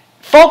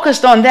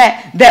 Focused on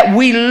that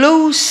we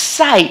lose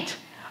sight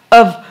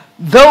of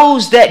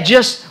those that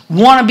just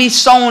want to be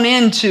sown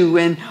into?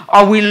 And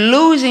are we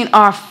losing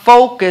our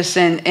focus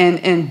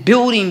and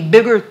building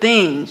bigger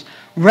things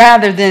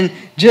rather than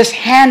just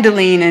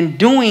handling and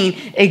doing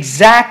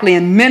exactly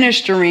and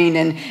ministering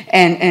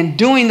and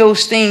doing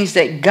those things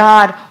that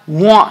God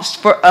wants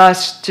for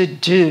us to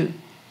do?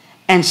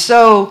 And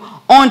so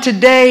on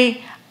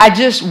today, I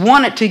just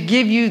wanted to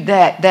give you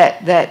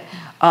the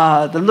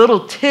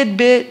little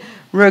tidbit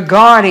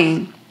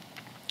regarding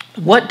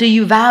what do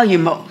you value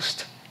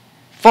most?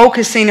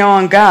 Focusing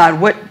on God.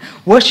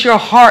 What's your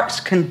heart's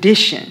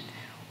condition?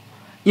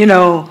 You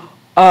know,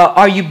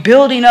 are you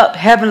building up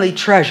heavenly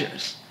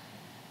treasures?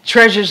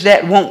 Treasures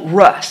that won't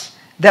rust,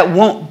 that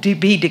won't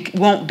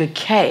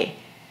decay.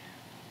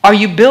 Are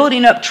you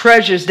building up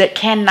treasures that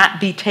cannot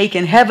be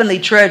taken, heavenly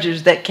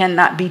treasures that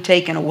cannot be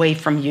taken away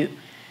from you?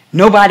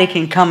 Nobody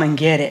can come and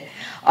get it.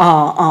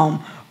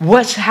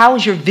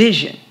 How's your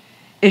vision?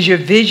 Is your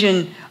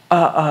vision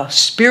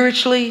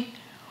spiritually,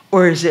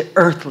 or is it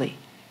earthly?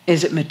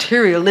 Is it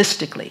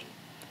materialistically?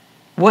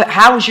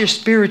 How is your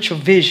spiritual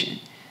vision?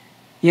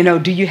 You know,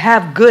 do you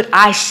have good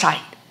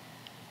eyesight?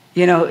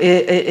 You know,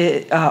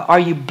 are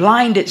you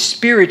blinded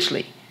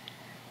spiritually?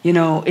 You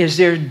know, is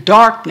there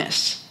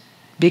darkness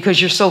because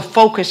you're so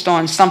focused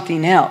on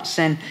something else?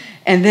 And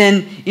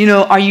then, you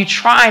know, are you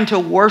trying to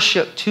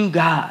worship two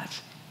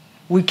gods?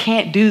 We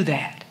can't do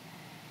that.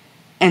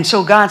 And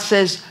so God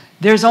says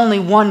there's only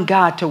one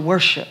God to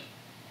worship,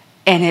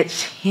 and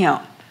it's him.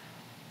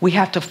 We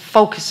have to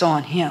focus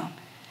on him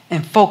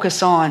and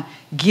focus on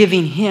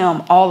giving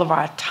him all of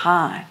our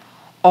time,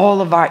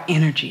 all of our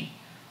energy,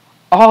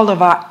 all of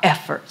our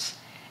efforts.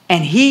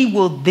 And he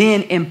will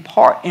then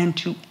impart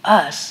into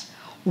us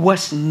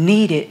what's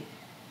needed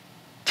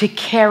to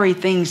carry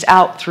things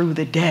out through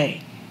the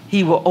day.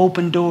 He will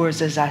open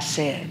doors, as I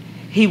said.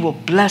 He will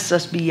bless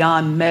us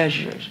beyond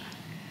measures.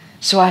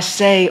 So I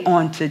say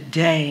on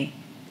today,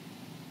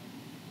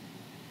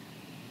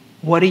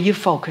 what are you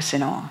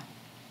focusing on?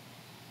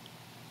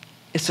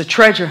 It's a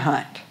treasure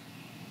hunt.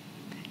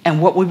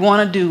 And what we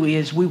want to do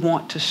is we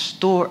want to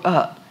store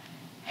up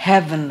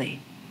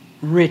heavenly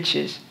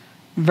riches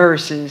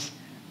versus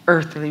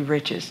earthly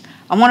riches.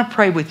 I want to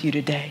pray with you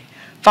today.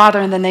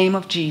 Father, in the name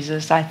of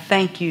Jesus, I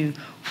thank you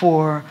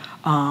for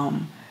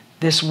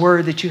this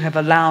word that you have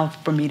allowed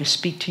for me to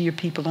speak to your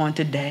people on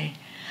today.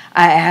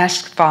 I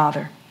ask,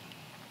 Father,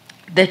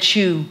 that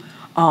you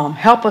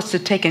help us to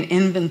take an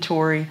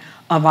inventory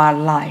of our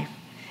life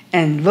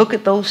and look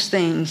at those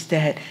things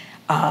that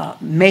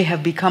may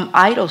have become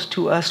idols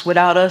to us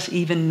without us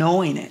even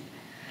knowing it.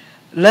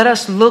 Let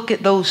us look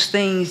at those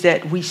things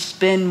that we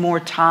spend more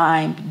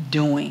time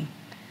doing.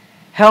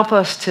 Help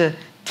us to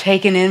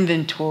take an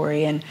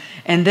inventory. And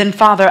then,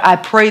 Father, I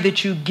pray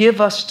that you give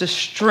us the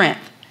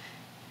strength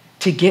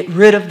to get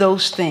rid of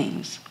those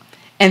things.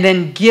 And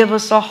then give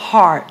us a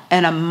heart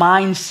and a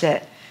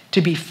mindset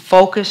to be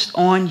focused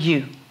on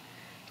you,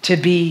 to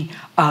be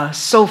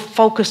so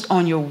focused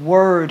on your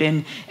word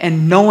and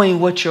knowing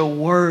what your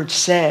word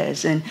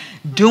says and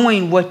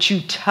doing what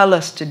you tell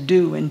us to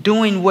do and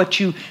doing what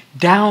you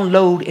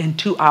download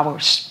into our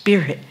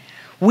spirit.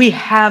 We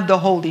have the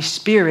Holy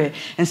Spirit.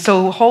 And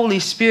so, Holy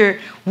Spirit,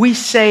 we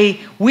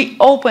say we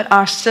open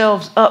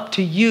ourselves up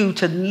to you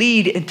to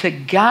lead and to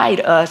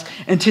guide us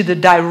into the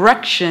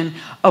direction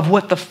of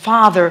what the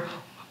Father,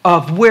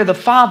 of where the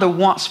Father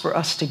wants for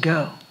us to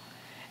go.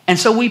 And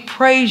so we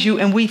praise you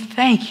and we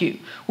thank you.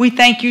 We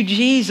thank you,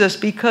 Jesus,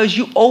 because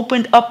you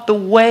opened up the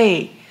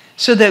way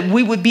so that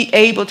we would be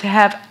able to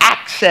have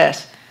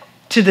access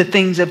to the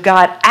things of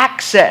God,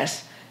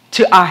 access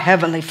to our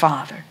Heavenly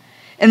Father.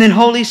 And then,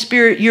 Holy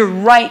Spirit, you're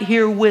right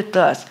here with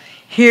us,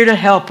 here to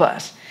help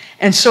us.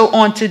 And so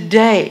on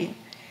today,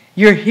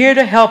 you're here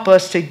to help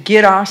us to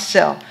get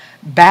ourselves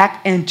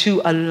back into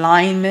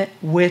alignment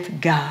with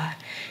God.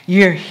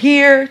 You're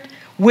here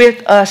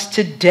with us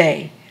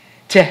today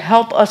to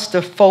help us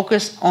to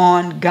focus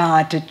on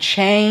God, to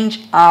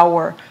change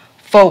our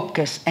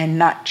focus and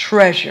not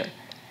treasure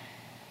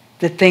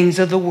the things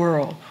of the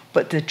world,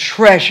 but to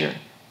treasure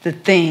the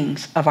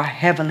things of our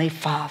Heavenly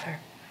Father.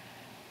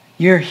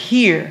 You're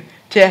here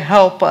to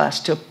help us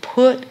to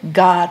put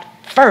God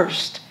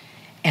first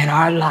in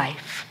our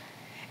life.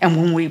 And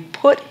when we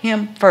put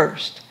him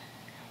first,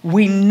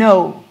 we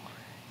know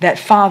that,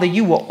 Father,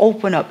 you will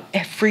open up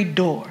every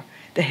door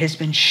that has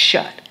been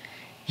shut.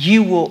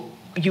 You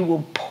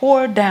will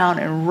pour down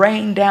and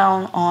rain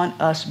down on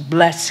us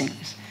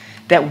blessings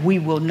that we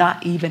will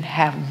not even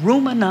have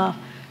room enough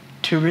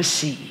to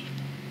receive.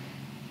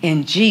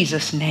 In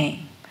Jesus'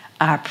 name,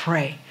 I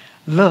pray.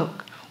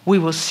 Look, we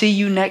will see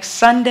you next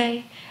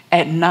Sunday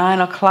at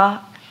 9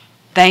 o'clock.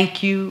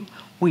 Thank you.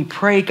 We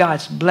pray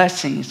God's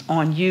blessings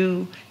on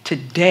you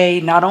today,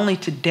 not only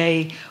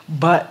today,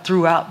 but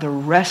throughout the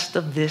rest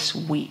of this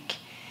week.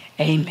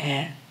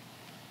 Amen.